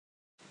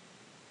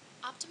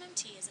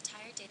OptimumT is a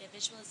tire data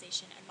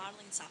visualization and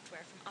modeling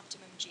software from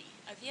OptimumG,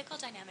 a vehicle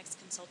dynamics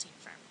consulting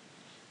firm.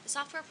 The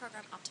software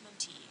program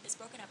OptimumT is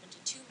broken up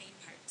into two main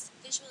parts,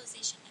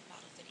 visualization and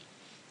model fitting.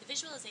 The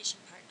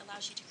visualization part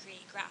allows you to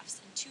create graphs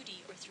in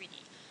 2D or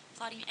 3D,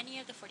 plotting any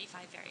of the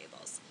 45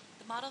 variables.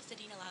 The model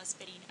fitting allows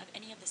fitting of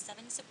any of the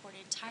 7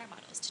 supported tire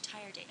models to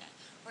tire data,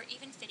 or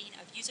even fitting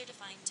of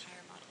user-defined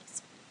tire models.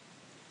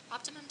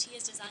 OptimumT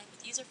is designed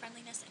with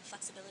user-friendliness and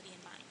flexibility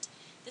in mind.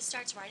 This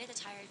starts right at the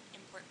tire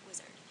import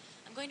wizard.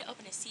 I'm going to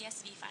open a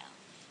CSV file.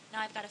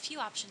 Now I've got a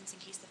few options in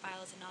case the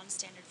file is a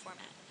non-standard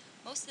format.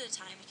 Most of the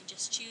time we can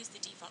just choose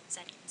the default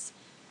settings.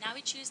 Now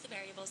we choose the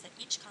variables that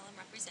each column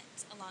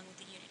represents along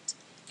with the unit.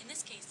 In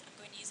this case, I'm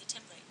going to use a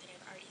template that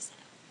I've already set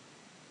up.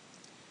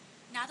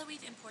 Now that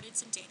we've imported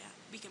some data,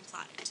 we can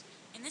plot it.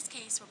 In this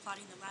case, we're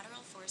plotting the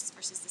lateral force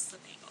versus the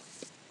slip angle.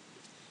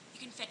 You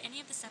can fit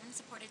any of the 7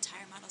 supported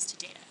tire models to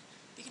data.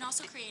 We can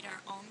also create our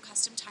own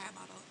custom tire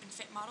model and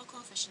fit model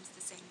coefficients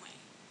the same way.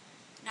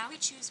 Now we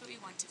choose what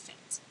we want to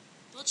fit.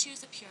 We'll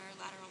choose a pure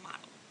lateral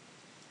model.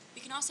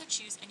 We can also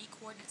choose any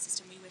coordinate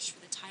system we wish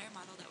for the tire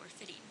model that we're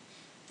fitting.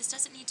 This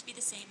doesn't need to be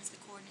the same as the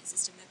coordinate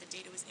system that the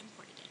data was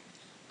imported in.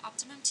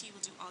 OptimumT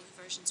will do all the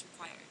versions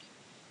required.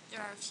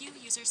 There are a few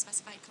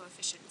user-specified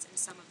coefficients in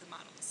some of the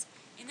models.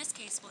 In this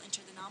case, we'll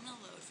enter the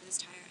nominal load for this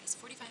tire as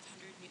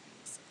 4,500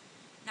 newtons.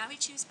 Now we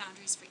choose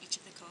boundaries for each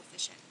of the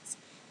coefficients.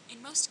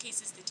 In most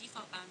cases, the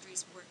default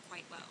boundaries work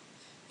quite well,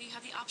 but you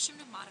have the option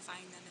of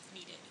modifying them if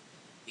needed.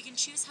 We can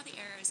choose how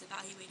the error is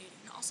evaluated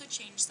and also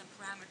change some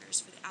parameters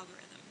for the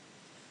algorithm.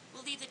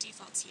 We'll leave the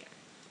defaults here.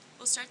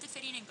 We'll start the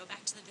fitting and go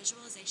back to the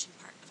visualization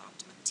part of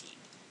OptimumT.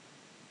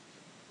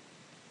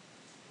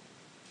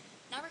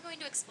 Now we're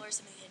going to explore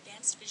some of the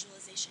advanced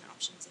visualization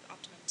options of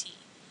OptimumT.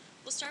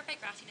 We'll start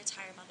by graphing a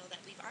tire model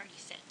that we've already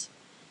fit.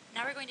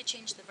 Now we're going to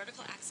change the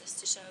vertical axis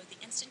to show the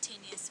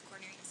instantaneous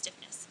cornering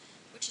stiffness,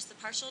 which is the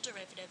partial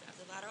derivative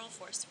of the lateral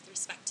force with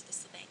respect to the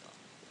slip angle.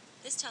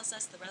 This tells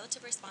us the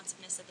relative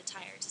responsiveness of the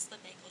tire to slip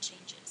angle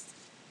changes.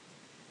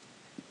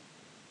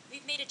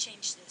 We've made a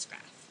change to this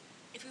graph.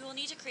 If we will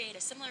need to create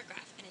a similar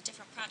graph in a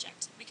different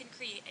project, we can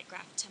create a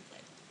graph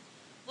template.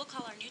 We'll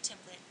call our new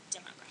template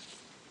Demo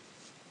Graph.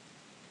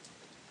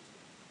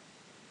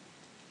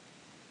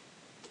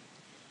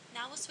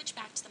 Now we'll switch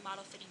back to the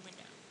model fitting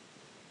window.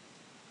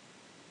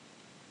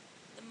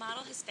 The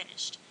model has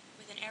finished,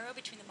 with an arrow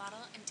between the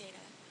model and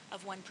data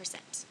of 1%.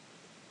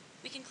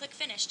 We can click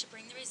Finish to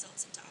bring the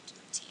results into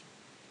OptimumT.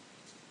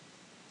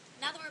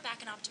 Now that we're back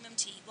in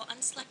OptimumT, we'll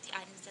unselect the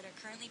items that are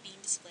currently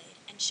being displayed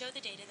and show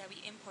the data that we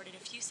imported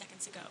a few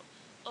seconds ago,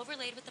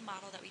 overlaid with the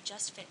model that we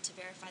just fit to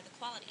verify the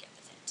quality of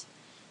the fit.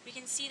 We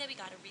can see that we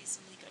got a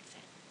reasonably good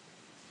fit.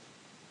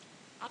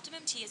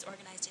 OptimumT is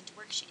organized into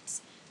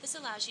worksheets. This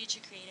allows you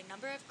to create a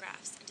number of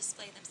graphs and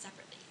display them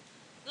separately.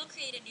 We'll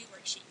create a new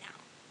worksheet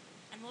now,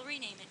 and we'll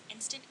rename it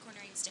Instant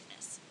Cornering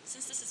Stiffness,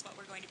 since this is what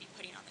we're going to be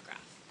putting on the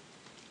graph.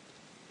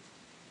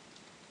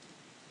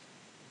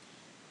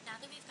 Now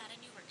that we've got a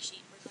new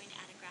worksheet, we're going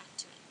to add a graph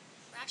to it.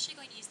 We're actually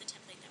going to use the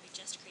template that we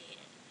just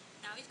created.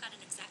 Now we've got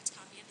an exact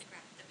copy of the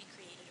graph that we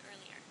created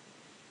earlier.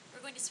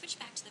 We're going to switch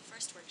back to the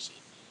first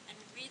worksheet and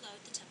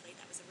reload the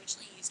template that was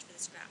originally used for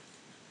this graph.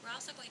 We're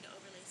also going to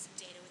overlay some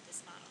data with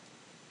this model.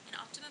 In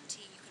OptimumT,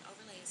 you can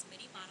overlay as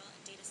many model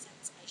and data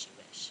sets as you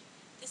wish.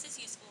 This is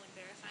useful when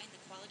verifying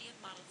the quality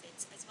of model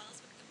fits as well as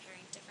when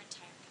comparing different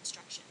tire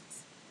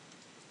constructions.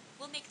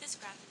 We'll make this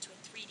graph into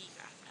a 3D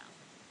graph now.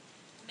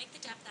 We'll make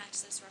the depth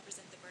axis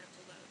represent the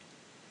vertical load.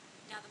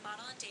 Now the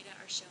model and data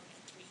are shown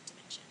in 3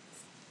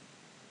 dimensions.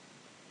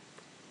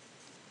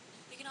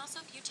 We can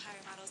also view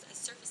tire models as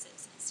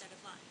surfaces instead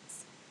of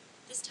lines.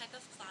 This type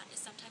of plot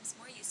is sometimes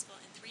more useful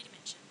in 3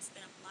 dimensions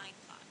than a line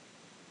plot.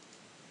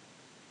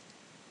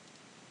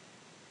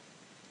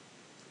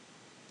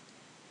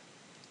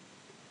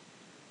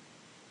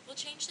 We'll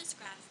change this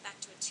graph back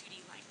to a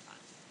 2D line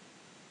plot.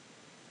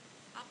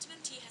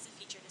 OptimumT has a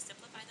feature to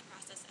simplify the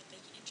process of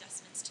making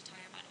adjustments to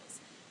tire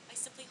models. By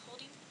simply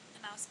holding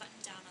the mouse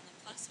button down on the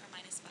plus or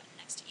minus button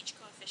next to each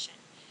coefficient,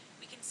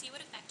 we can see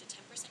what effect a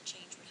 10%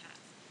 change would have.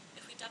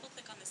 If we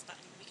double-click on this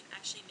button, we can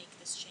actually make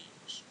this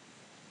change.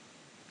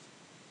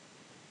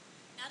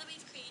 Now that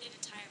we've created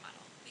a tire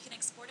model, we can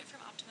export it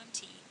from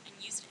OptimumT and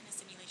use it in a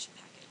simulation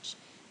package.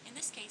 In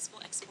this case,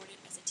 we'll export it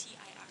as a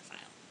TIR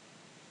file.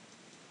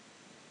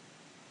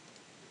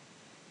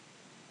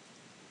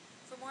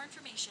 For more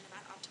information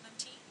about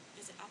OptimumT,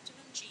 visit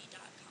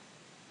OptimumG.com.